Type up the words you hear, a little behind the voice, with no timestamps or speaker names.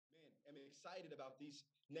excited about these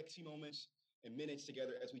next few moments and minutes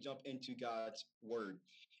together as we jump into God's Word.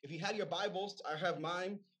 If you have your Bibles, I have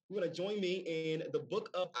mine. You're going to join me in the book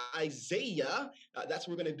of Isaiah. That's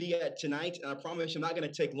where we're going to be at tonight. And I promise I'm not going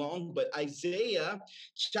to take long, but Isaiah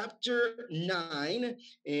chapter 9.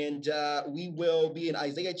 And we will be in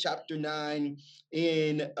Isaiah chapter 9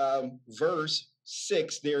 in verse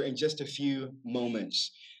 6 there in just a few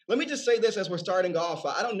moments. Let me just say this as we're starting off.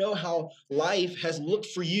 I don't know how life has looked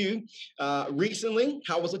for you recently,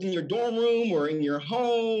 how it's looking in your dorm room or in your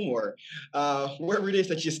home or wherever it is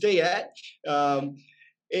that you stay at.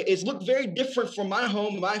 It's looked very different from my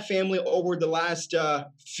home and my family over the last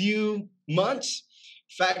few months.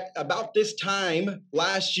 In fact, about this time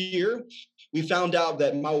last year, we found out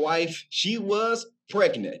that my wife, she was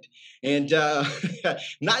pregnant. And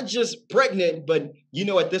not just pregnant, but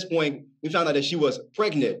at this point, we found out that she was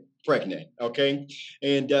pregnant, okay?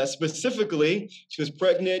 And specifically, she was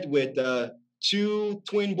pregnant with two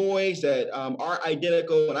twin boys that are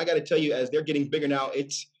identical. And I got to tell you, as they're getting bigger now,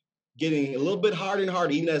 it's getting a little bit harder and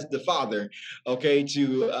harder, even as the father, okay,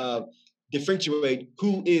 to differentiate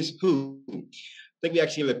who is who. I think we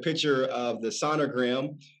actually have a picture of the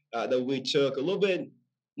sonogram that we took a little bit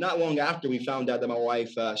not long after we found out that my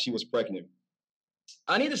wife, she was pregnant.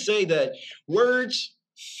 I need to say that words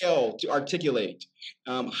fail to articulate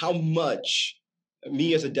how much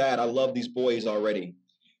me as a dad, I love these boys already.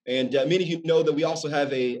 And many of you know that we also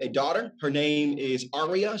have a daughter. Her name is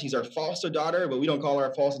Aria. She's our foster daughter, but we don't call her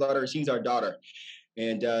our foster daughter. She's our daughter.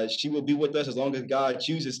 And she will be with us as long as God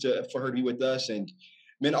chooses for her to be with us. And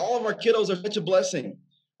man, all of our kiddos are such a blessing.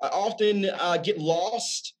 I often get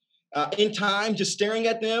lost in time just staring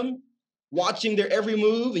at them, watching their every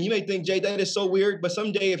move. And you may think, Jay, that is so weird. But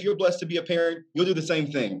someday, if you're blessed to be a parent, you'll do the same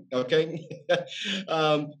thing, okay?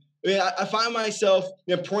 I find myself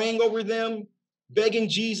praying over them, begging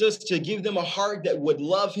Jesus to give them a heart that would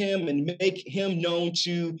love him and make him known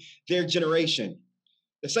to their generation.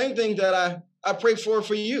 The same thing that I pray for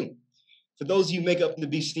you, for those of you who make up the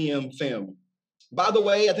BCM family. By the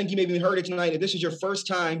way, I think you maybe heard it tonight. If this is your first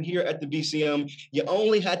time here at the BCM, you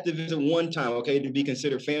only had to visit one time, okay, to be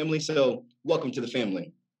considered family. So welcome to the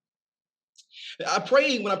family. When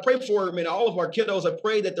I pray for all of our kiddos, I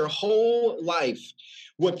pray that their whole life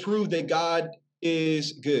would prove that God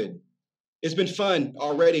is good. It's been fun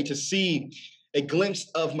already to see a glimpse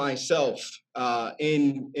of myself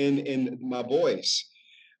in my boys.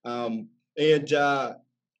 And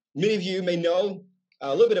many of you may know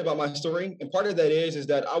a little bit about my story. And part of that is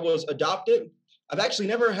that I was adopted. I've actually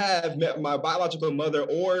never have met my biological mother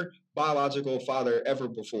or biological father ever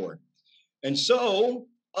before. And so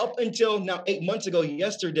up until now, 8 months ago,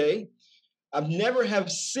 yesterday, I've never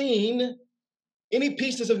have seen any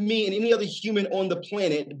pieces of me and any other human on the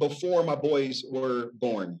planet before my boys were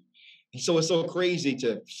born. And so it's so crazy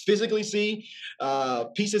to physically see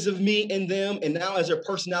pieces of me in them. And now as their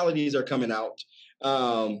personalities are coming out,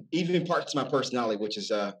 even parts of my personality, which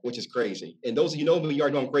is crazy. And those of you know me, you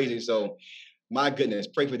are going crazy. So my goodness,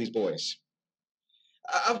 pray for these boys.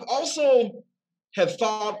 I've also have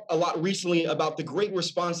thought a lot recently about the great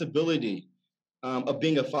responsibility of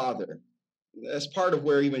being a father. That's part of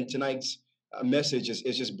where even tonight's message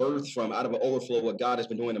is just birthed from, out of an overflow of what God has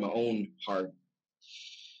been doing in my own heart.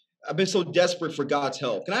 I've been so desperate for God's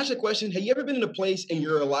help. Can I ask a question? Have you ever been in a place in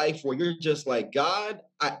your life where you're just like, God,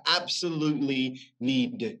 I absolutely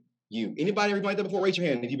need you? Anybody ever been like that before? Raise your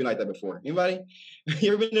hand if you've been like that before. Anybody?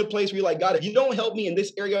 You ever been in a place where you're like, God, if you don't help me in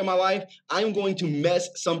this area of my life, I'm going to mess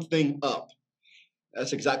something up.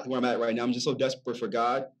 That's exactly where I'm at right now. I'm just so desperate for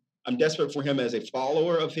God. I'm desperate for him as a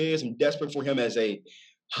follower of his. I'm desperate for him as a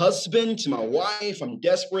husband to my wife. I'm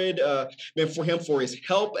desperate for him for his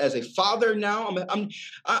help as a father now.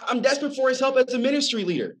 I'm desperate for his help as a ministry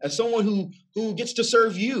leader, as someone who gets to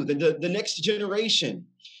serve you, the next generation,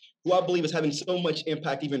 who I believe is having so much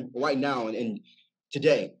impact even right now and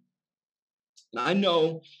today. And I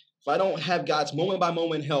know if I don't have God's moment by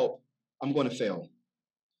moment help, I'm going to fail.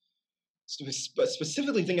 But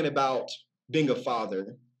specifically thinking about being a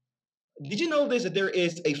father, did you know this, that there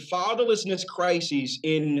is a fatherlessness crisis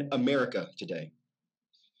in America today?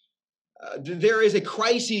 There is a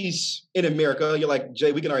crisis in America. You're like,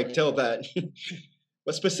 Jay, we can already tell that.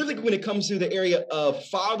 But specifically when it comes to the area of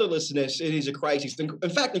fatherlessness, it is a crisis. In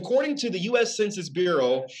fact, according to the U.S. Census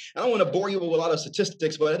Bureau, I don't want to bore you with a lot of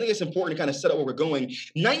statistics, but I think it's important to kind of set up where we're going.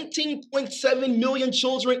 19.7 million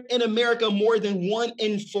children in America, more than 1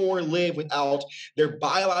 in 4 live without their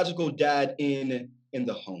biological dad in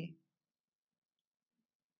the home.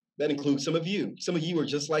 That includes some of you. Some of you are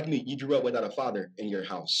just like me. You grew up without a father in your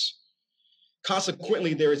house.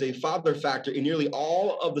 Consequently, there is a father factor in nearly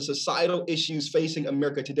all of the societal issues facing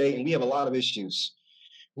America today, and we have a lot of issues.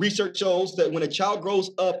 Research shows that when a child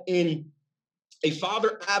grows up in a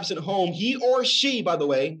father absent home, he or she, by the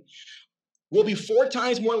way, will be 4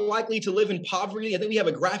 times more likely to live in poverty. I think we have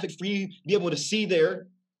a graphic for you to be able to see there.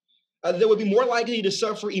 They would be more likely to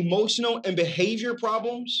suffer emotional and behavior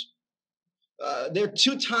problems. They're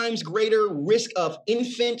 2 times greater risk of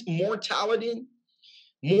infant mortality,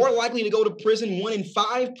 more likely to go to prison. 1 in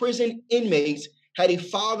 5 prison inmates had a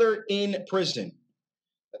father in prison.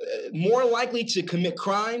 More likely to commit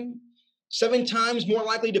crime, 7 times more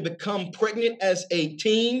likely to become pregnant as a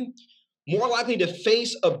teen, more likely to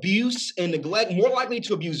face abuse and neglect, more likely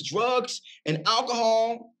to abuse drugs and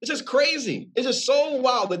alcohol. It's just crazy. It's just so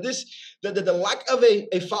wild that the lack of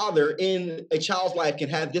a father in a child's life can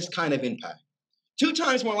have this kind of impact. 2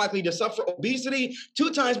 times more likely to suffer obesity,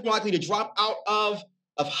 2 times more likely to drop out of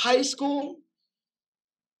high school.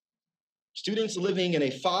 Students living in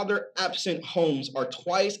a father-absent homes are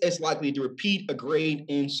twice as likely to repeat a grade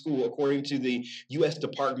in school, according to the U.S.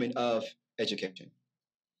 Department of Education.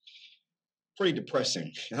 Pretty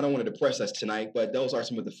depressing. I don't want to depress us tonight, but those are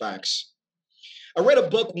some of the facts. I read a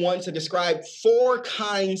book once that described 4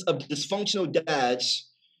 kinds of dysfunctional dads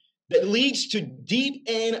that leads to deep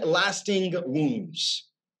and lasting wounds.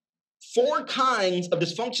 4 kinds of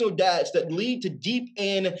dysfunctional dads that lead to deep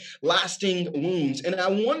and lasting wounds. And I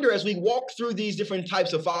wonder, as we walk through these different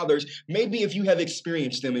types of fathers, maybe if you have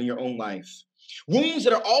experienced them in your own life. Wounds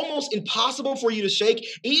that are almost impossible for you to shake,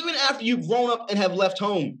 even after you've grown up and have left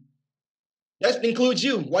home. That includes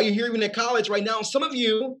you. While you're here even at college right now, some of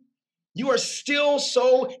you are still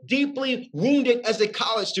so deeply wounded as a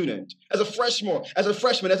college student, as a freshman, as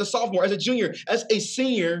a sophomore, as a junior, as a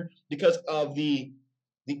senior, because of the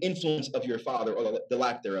influence of your father or the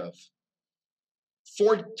lack thereof.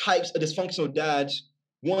 4 types of dysfunctional dads.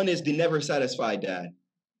 One is the never satisfied dad.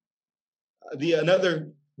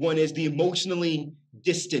 Another one is the emotionally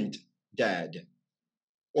distant dad,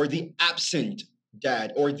 or the absent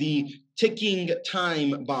dad, or the ticking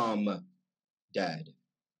time bomb dad.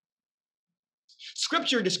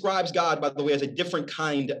 Scripture describes God, by the way, as a different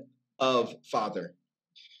kind of father.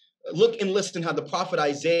 Look and listen how the prophet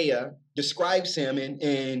Isaiah describes him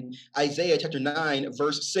in Isaiah chapter 9,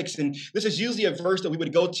 verse 6. And this is usually a verse that we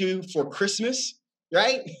would go to for Christmas,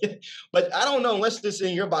 right? But I don't know, unless this is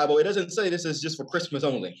in your Bible, it doesn't say this is just for Christmas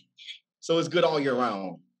only. So it's good all year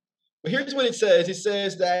round. But here's what it says. It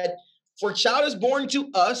says that for a child is born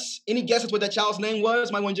to us. Any guesses what that child's name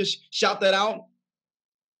was? Might want to just shout that out.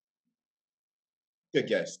 Good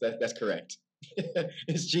guess. That's correct.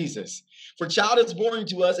 It's Jesus. For a child is born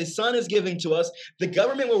to us, a son is given to us. The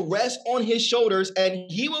government will rest on his shoulders, and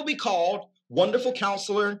he will be called Wonderful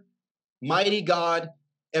Counselor, Mighty God,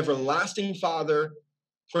 Everlasting Father,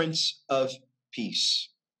 Prince of Peace.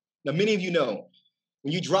 Now, many of you know,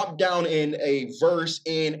 when you drop down in a verse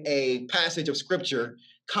in a passage of Scripture,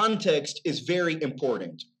 context is very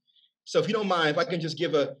important. So if you don't mind, if I can just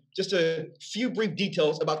give just a few brief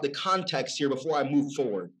details about the context here before I move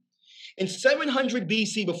forward. In 700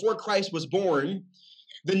 BC, before Christ was born,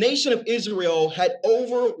 the nation of Israel had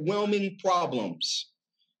overwhelming problems.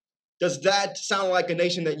 Does that sound like a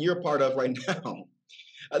nation that you're part of right now?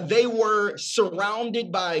 They were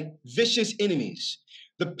surrounded by vicious enemies.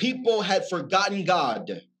 The people had forgotten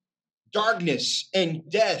God. Darkness and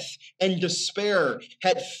death and despair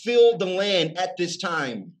had filled the land at this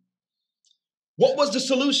time. What was the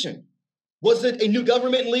solution? Was it a new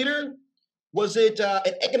government leader? Was it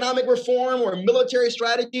an economic reform or a military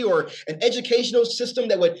strategy or an educational system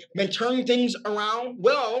that would turn things around?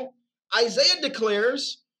 Well, Isaiah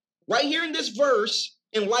declares right here in this verse,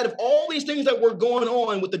 in light of all these things that were going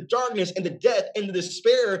on with the darkness and the death and the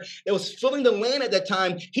despair that was filling the land at that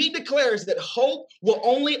time, he declares that hope will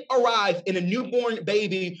only arrive in a newborn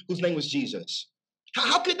baby whose name was Jesus.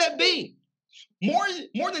 How could that be?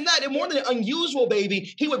 More than that, and more than an unusual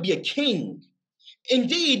baby, he would be a king.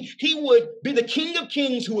 Indeed, he would be the King of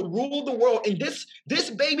Kings who would rule the world. And this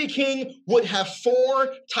baby king would have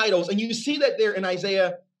 4 titles. And you see that there in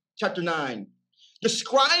Isaiah chapter 9,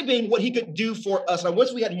 describing what he could do for us. And I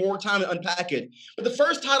wish we had more time to unpack it. But the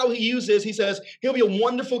first title he uses, he says, he'll be a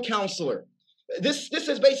wonderful counselor. This is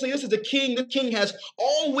the king. The king has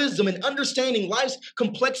all wisdom and understanding. Life's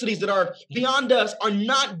complexities that are beyond us are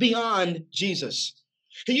not beyond Jesus.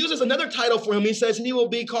 He uses another title for him. He says he will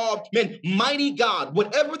be called, Mighty God.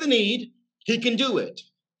 Whatever the need, he can do it.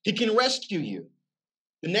 He can rescue you.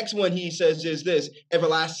 The next one he says is this,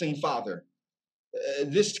 Everlasting Father.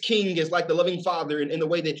 This king is like the loving father in the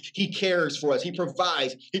way that he cares for us. He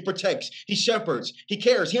provides, he protects, he shepherds, he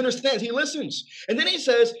cares, he understands, he listens. And then he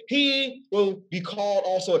says he will be called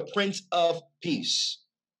also a prince of peace.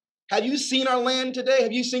 Have you seen our land today?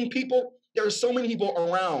 Have you seen people? There are so many people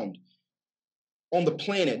around on the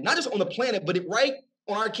planet, not just on the planet, but right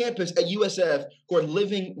on our campus at USF who are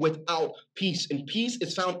living without peace. And peace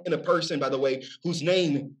is found in a person, by the way, whose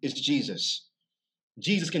name is Jesus.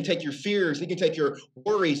 Jesus can take your fears, he can take your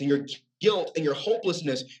worries and your guilt and your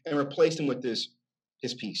hopelessness and replace them with his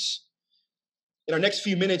peace. In our next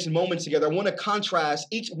few minutes and moments together, I want to contrast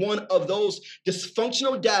each one of those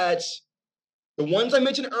dysfunctional dads, the ones I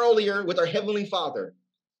mentioned earlier, with our Heavenly Father,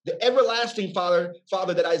 the everlasting Father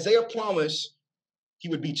that Isaiah promised he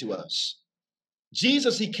would be to us.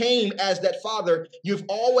 Jesus, he came as that Father you've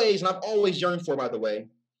always, and I've always yearned for, by the way.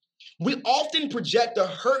 We often project the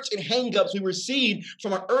hurts and hangups we receive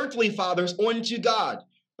from our earthly fathers onto God.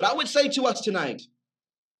 But I would say to us tonight,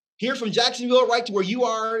 here from Jacksonville right to where you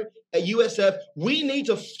are at USF, we need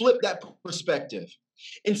to flip that perspective.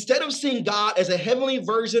 Instead of seeing God as a heavenly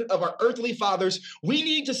version of our earthly fathers, we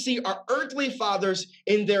need to see our earthly fathers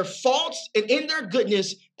in their faults and in their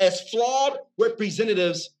goodness as flawed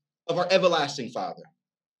representatives of our everlasting Father.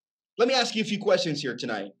 Let me ask you a few questions here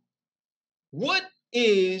tonight. What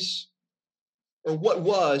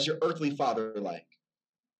was your earthly father like?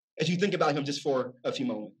 As you think about him just for a few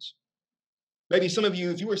moments. Maybe some of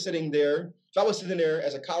you, if you were sitting there, if I was sitting there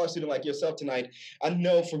as a college student like yourself tonight, I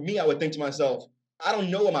know for me, I would think to myself, I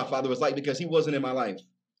don't know what my father was like because he wasn't in my life.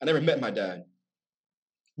 I never met my dad.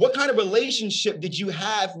 What kind of relationship did you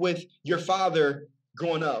have with your father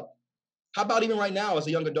growing up? How about even right now as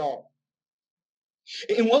a young adult?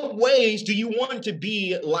 In what ways do you want to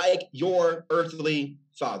be like your earthly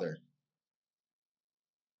father?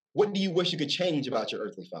 What do you wish you could change about your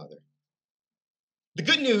earthly father? The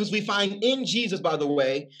good news we find in Jesus, by the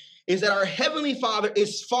way, is that our heavenly Father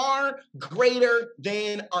is far greater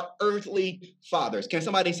than our earthly fathers. Can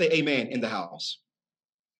somebody say amen in the house?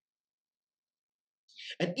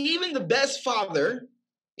 And even the best father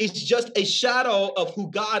is just a shadow of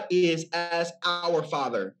who God is as our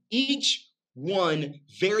Father. Each one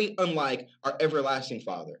very unlike our everlasting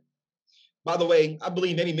Father. By the way, I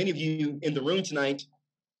believe maybe many of you in the room tonight,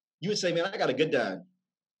 you would say, man, I got a good dad.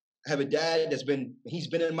 I have a dad he's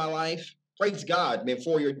been in my life. Praise God, man,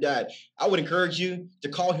 for your dad. I would encourage you to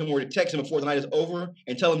call him or to text him before the night is over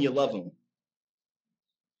and tell him you love him.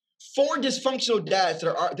 4 dysfunctional dads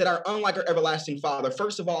that are unlike our everlasting Father.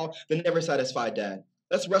 First of all, the never satisfied dad.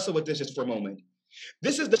 Let's wrestle with this just for a moment.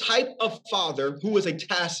 This is the type of father who is a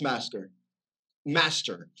taskmaster,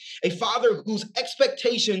 a father whose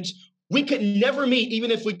expectations we could never meet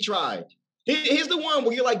even if we tried. Here's the one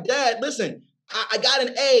where you're like, Dad, listen, I got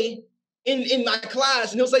an A in my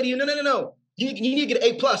class, and he'll say to you, no. You need to get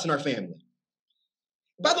an A+ in our family.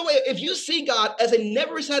 By the way, if you see God as a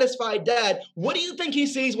never satisfied dad, what do you think he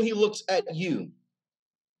sees when he looks at you?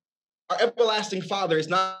 Our everlasting Father is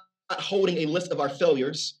not holding a list of our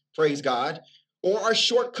failures, praise God, or our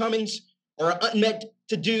shortcomings or our unmet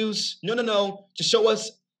to-dos. No, to show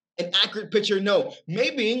us an accurate picture. No,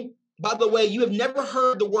 maybe, by the way, you have never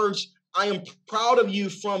heard the words, I am proud of you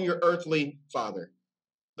from your earthly father.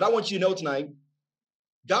 But I want you to know tonight,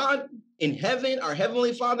 God in heaven, our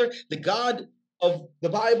heavenly Father, the God of the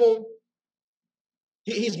Bible,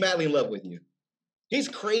 he's madly in love with you. He's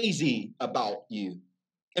crazy about you.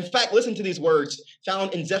 In fact, listen to these words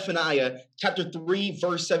found in Zephaniah chapter 3,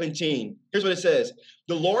 verse 17. Here's what it says.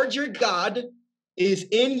 The Lord your God is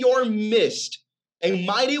in your midst, a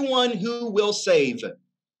mighty one who will save.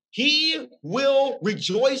 He will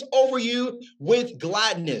rejoice over you with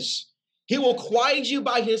gladness. He will quiet you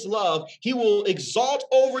by his love. He will exalt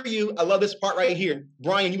over you. I love this part right here.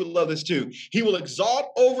 Brian, you would love this too. He will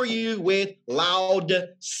exalt over you with loud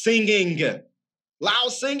singing. Loud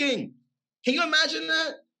singing. Can you imagine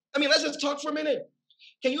that? I mean, let's just talk for a minute.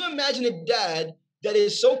 Can you imagine a dad that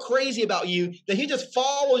is so crazy about you that he just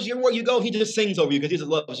follows you where you go? He just sings over you because he just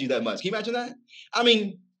loves you that much. Can you imagine that? I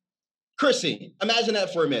mean, Chrissy, imagine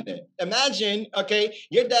that for a minute. Imagine, okay,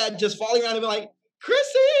 your dad just falling around and be like,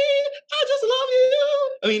 Chrissy, I just love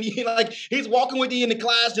you. I mean, he's walking with you in the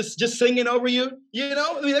class, just singing over you. You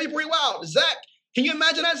know, I mean, that'd be pretty wild. Zach, can you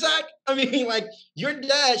imagine that, Zach? I mean, your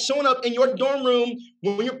dad showing up in your dorm room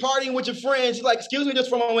when you're partying with your friends. He's like, excuse me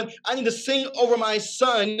just for a moment. I need to sing over my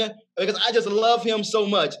son because I just love him so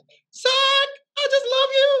much. Zach, I just love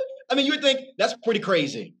you. I mean, you would think that's pretty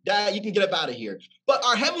crazy. Dad, you can get up out of here. But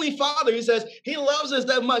our Heavenly Father, he says, he loves us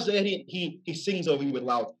that much that he sings over you with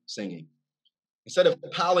loud singing. Instead of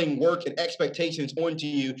piling work and expectations onto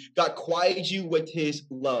you, God quiets you with his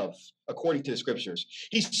love, according to the scriptures.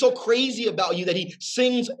 He's so crazy about you that he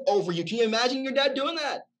sings over you. Can you imagine your dad doing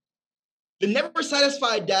that? The never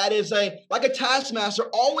satisfied dad is like a taskmaster,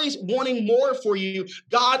 always wanting more for you.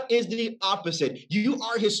 God is the opposite. You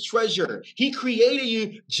are his treasure. He created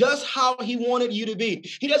you just how he wanted you to be.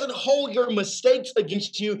 He doesn't hold your mistakes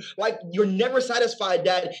against you like your never satisfied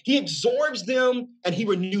dad. He absorbs them and he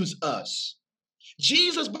renews us.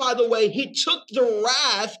 Jesus, by the way, he took the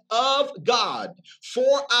wrath of God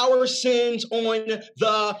for our sins on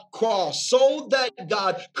the cross so that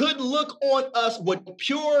God could look on us with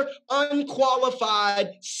pure,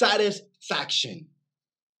 unqualified satisfaction.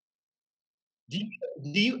 Do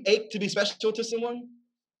you ache to be special to someone?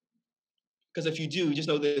 Because if you do, just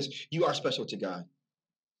know this, you are special to God.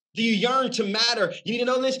 Do you yearn to matter? You need to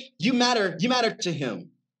know this, you matter to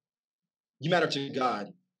him. You matter to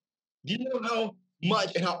God. Do you know how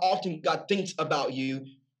much and how often God thinks about you?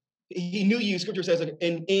 He knew you. Scripture says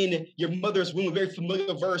in your mother's womb, a very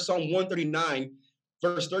familiar verse, Psalm 139,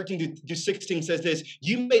 verse 13 to 16 says this: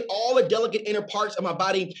 You made all the delicate inner parts of my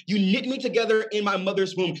body. You knit me together in my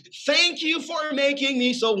mother's womb. Thank you for making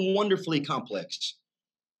me so wonderfully complex.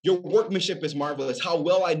 Your workmanship is marvelous. How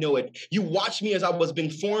well I know it. You watched me as I was being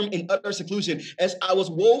formed in utter seclusion, as I was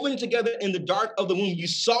woven together in the dark of the womb. You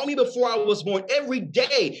saw me before I was born. Every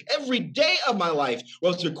day of my life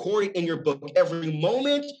was recorded in your book. Every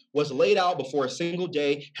moment was laid out before a single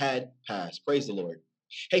day had passed. Praise the Lord.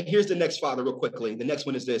 Hey, here's the next father real quickly. The next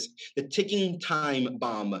one is this: the ticking time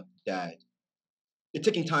bomb dad. The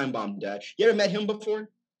ticking time bomb dad. You ever met him before?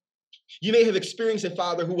 You may have experienced a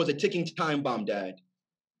father who was a ticking time bomb dad.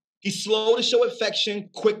 He's slow to show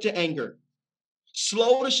affection, quick to anger.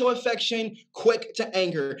 Slow to show affection, quick to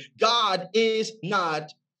anger. God is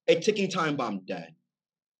not a ticking time bomb dad,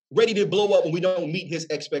 ready to blow up when we don't meet his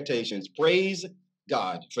expectations. Praise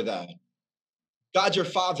God for that. God, your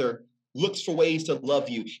father, looks for ways to love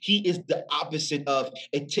you. He is the opposite of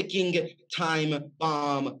a ticking time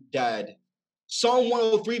bomb dad. Psalm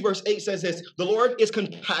 103 verse 8 says this: the Lord is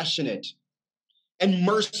compassionate and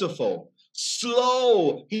merciful,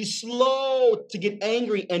 slow. He's slow to get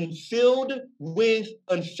angry and filled with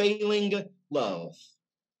unfailing love.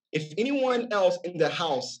 If anyone else in the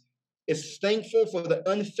house is thankful for the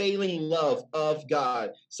unfailing love of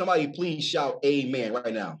God, somebody please shout amen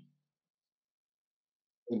right now.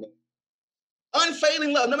 Amen.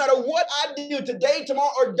 Unfailing love, no matter what I do today,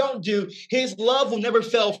 tomorrow, or don't do, his love will never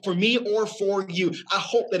fail for me or for you. I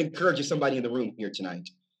hope that encourages somebody in the room here tonight.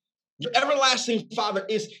 Your everlasting Father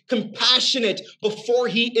is compassionate before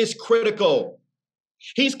he is critical.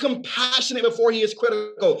 He's compassionate before he is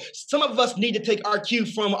critical. Some of us need to take our cue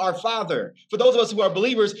from our Father. For those of us who are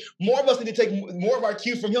believers, more of us need to take more of our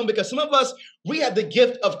cue from him, because some of us, we have the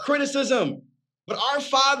gift of criticism. But our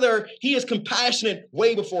Father, he is compassionate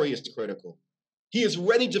way before he is critical. He is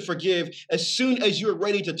ready to forgive as soon as you're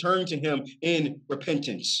ready to turn to him in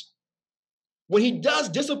repentance. When he does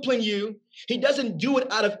discipline you, he doesn't do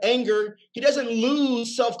it out of anger. He doesn't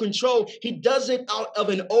lose self-control. He does it out of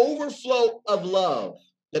an overflow of love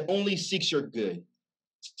that only seeks your good.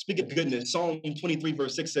 Speak of goodness, Psalm 23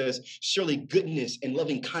 verse 6 says, surely goodness and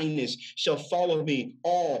loving kindness shall follow me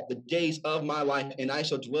all the days of my life, and I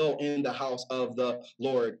shall dwell in the house of the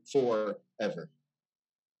Lord forever.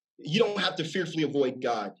 You don't have to fearfully avoid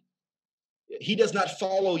God. He does not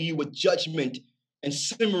follow you with judgment and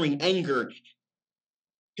simmering anger.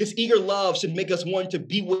 His eager love should make us want to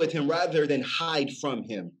be with him rather than hide from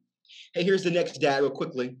him. Hey, here's the next dad real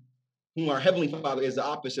quickly, whom our Heavenly Father is the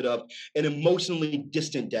opposite of, an emotionally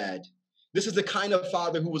distant dad. This is the kind of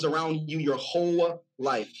father who was around you your whole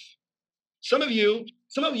life. Some of you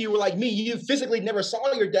were like me. You physically never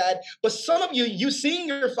saw your dad, but some of you seen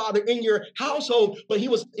your father in your household, but he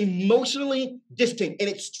was emotionally distant, and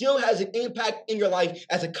it still has an impact in your life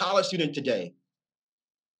as a college student today.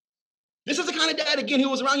 This is the kind of dad, again, who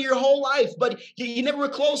was around you your whole life, but you never were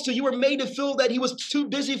close to. You were made to feel that he was too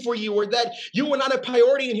busy for you, or that you were not a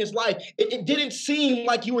priority in his life. It didn't seem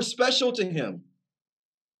like you were special to him.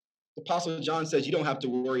 The Apostle John says you don't have to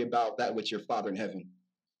worry about that with your Father in heaven.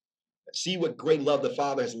 See what great love the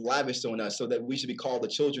Father has lavished on us so that we should be called the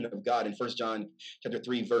children of God in 1 John chapter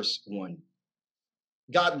 3, verse 1.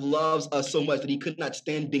 God loves us so much that he could not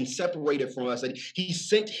stand being separated from us, that he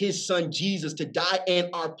sent his son Jesus to die in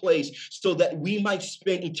our place so that we might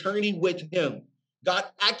spend eternity with him. God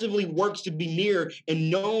actively works to be near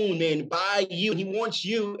and known and by you. And he wants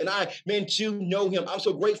you and I, man, to know him. I'm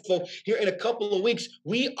so grateful. Here in a couple of weeks,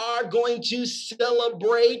 we are going to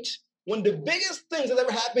celebrate one of the biggest things that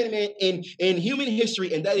ever happened in human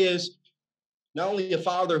history, and that is Not only a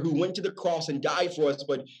father who went to the cross and died for us,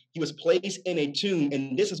 but he was placed in a tomb.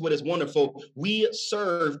 And this is what is wonderful. We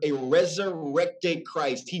serve a resurrected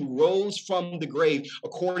Christ. He rose from the grave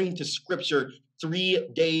according to scripture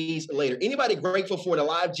 3 days later. Anybody grateful for the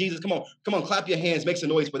alive Jesus? Come on, clap your hands, make some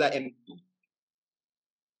noise for that. And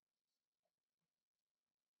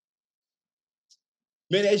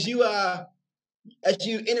man, as you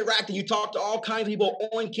interact and you talk to all kinds of people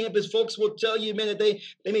on campus, folks will tell you, man, that they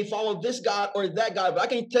may follow this God or that God. But I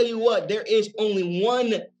can tell you what, there is only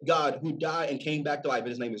one God who died and came back to life, and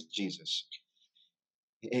his name is Jesus.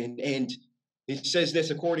 And it says this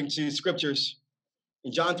according to scriptures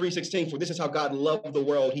in John 3:16, for this is how God loved the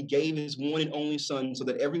world. He gave his one and only son so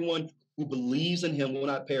that everyone who believes in him will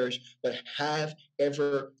not perish, but have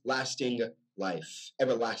everlasting life.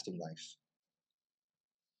 Everlasting life.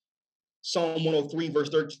 Psalm 103, verse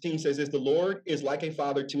 13 says this, the Lord is like a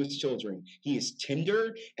father to his children. He is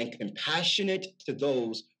tender and compassionate to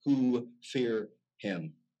those who fear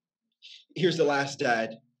him. Here's the last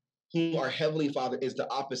dad, whom our heavenly father is the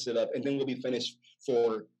opposite of, and then we'll be finished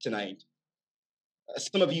for tonight.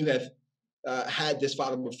 Some of you have had this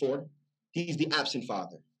father before. He's the absent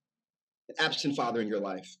father, an absent father in your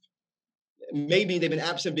life. Maybe they've been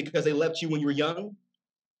absent because they left you when you were young.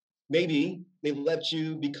 Maybe they left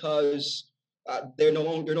you because they're no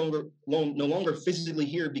longer physically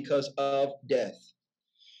here because of death.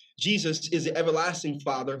 Jesus is the everlasting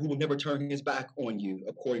Father who will never turn his back on you,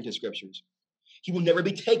 according to scriptures. He will never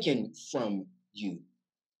be taken from you.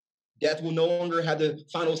 Death will no longer have the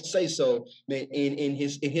final say-so in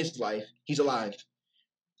his life. He's alive.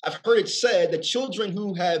 I've heard it said that children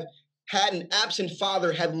who have had an absent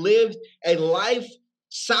father have lived a life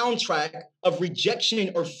soundtrack of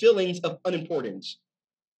rejection or feelings of unimportance.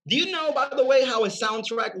 Do you know, by the way, how a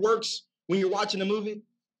soundtrack works when you're watching a movie?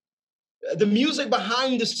 The music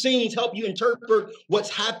behind the scenes help you interpret what's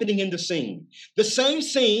happening in the scene. The same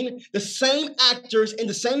scene, the same actors in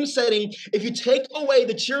the same setting. If you take away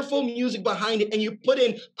the cheerful music behind it and you put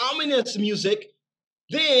in ominous music,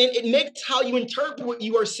 then it makes how you interpret what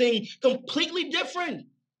you are seeing completely different.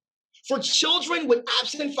 For children with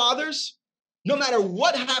absent fathers, no matter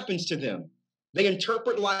what happens to them, they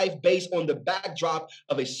interpret life based on the backdrop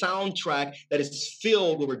of a soundtrack that is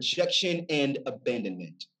filled with rejection and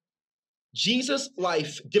abandonment. Jesus'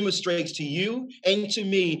 life demonstrates to you and to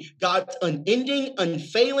me God's unending,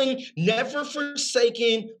 unfailing, never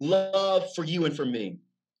forsaken love for you and for me.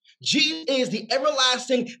 Jesus is the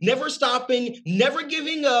everlasting, never stopping, never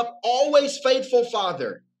giving up, always faithful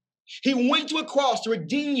Father. He went to a cross to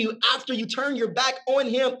redeem you after you turned your back on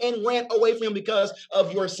him and ran away from him because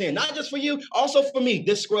of your sin. Not just for you, also for me,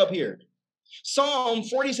 this scrub here. Psalm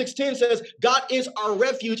 46:10 says, God is our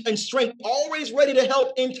refuge and strength, always ready to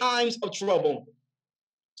help in times of trouble.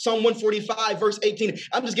 Psalm 145, verse 18.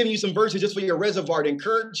 I'm just giving you some verses just for your reservoir to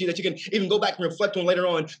encourage you that you can even go back and reflect on later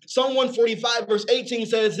on. Psalm 145, verse 18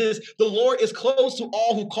 says this, the Lord is close to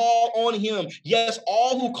all who call on him. Yes,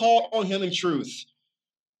 all who call on him in truth.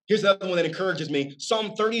 Here's the other one that encourages me.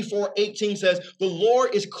 Psalm 34:18 says, the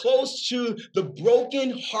Lord is close to the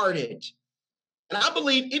brokenhearted. And I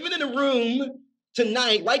believe even in the room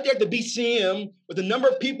tonight, right there at the BCM, with the number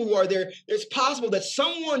of people who are there, it's possible that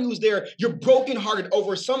someone who's there, you're brokenhearted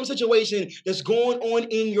over some situation that's going on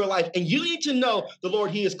in your life. And you need to know the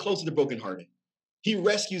Lord, he is close to the brokenhearted. He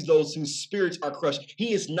rescues those whose spirits are crushed.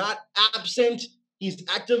 He is not absent. He's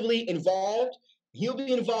actively involved. He'll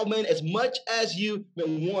be involved, man, as much as you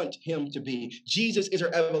want him to be. Jesus is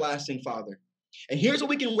our everlasting Father. And here's what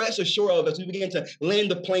we can rest assured of as we begin to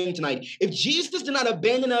land the plane tonight. If Jesus did not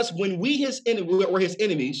abandon us when we were his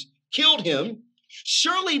enemies, killed him,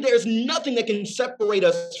 surely there's nothing that can separate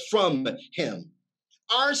us from him.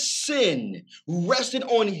 Our sin rested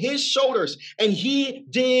on his shoulders, and he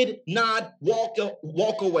did not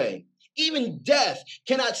walk away. Even death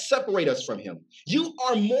cannot separate us from him. You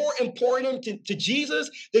are more important to Jesus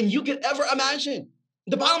than you could ever imagine.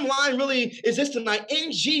 The bottom line really is this tonight.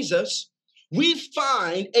 In Jesus, we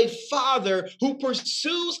find a Father who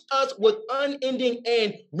pursues us with unending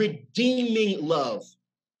and redeeming love.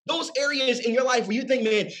 Those areas in your life where you think,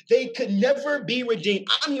 man, they could never be redeemed.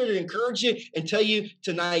 I'm here to encourage you and tell you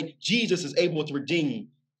tonight, Jesus is able to redeem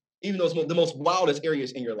even the most wildest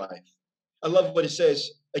areas in your life. I love what it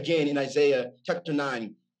says again in Isaiah chapter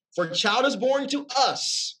 9. For a child is born to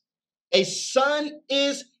us, a son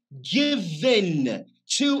is given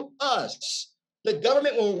to us. The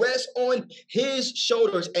government will rest on his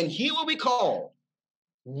shoulders, and he will be called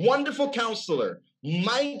Wonderful Counselor,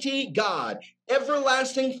 Mighty God,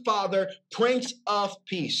 Everlasting Father, Prince of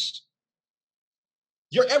Peace.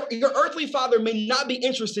 Your earthly father may not be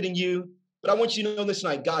interested in you, But I want you to know this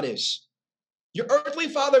tonight, God is. Your earthly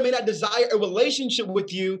father may not desire a relationship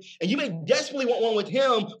with you, and you may desperately want one with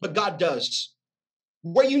him, but God does.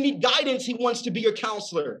 Where you need guidance, he wants to be your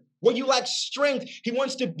counselor. Where you lack strength, he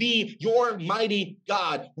wants to be your mighty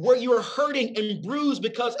God. Where you are hurting and bruised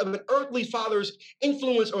because of an earthly father's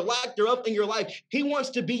influence or lack thereof in your life, he wants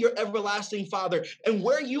to be your everlasting father. And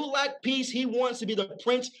where you lack peace, he wants to be the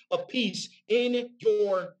Prince of Peace in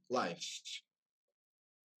your life.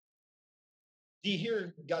 Do you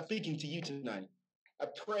hear God speaking to you tonight? I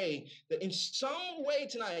pray that in some way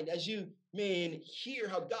tonight, as you men hear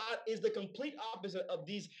how God is the complete opposite of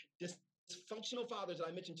these dysfunctional fathers that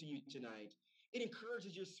I mentioned to you tonight, it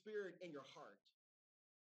encourages your spirit and your heart.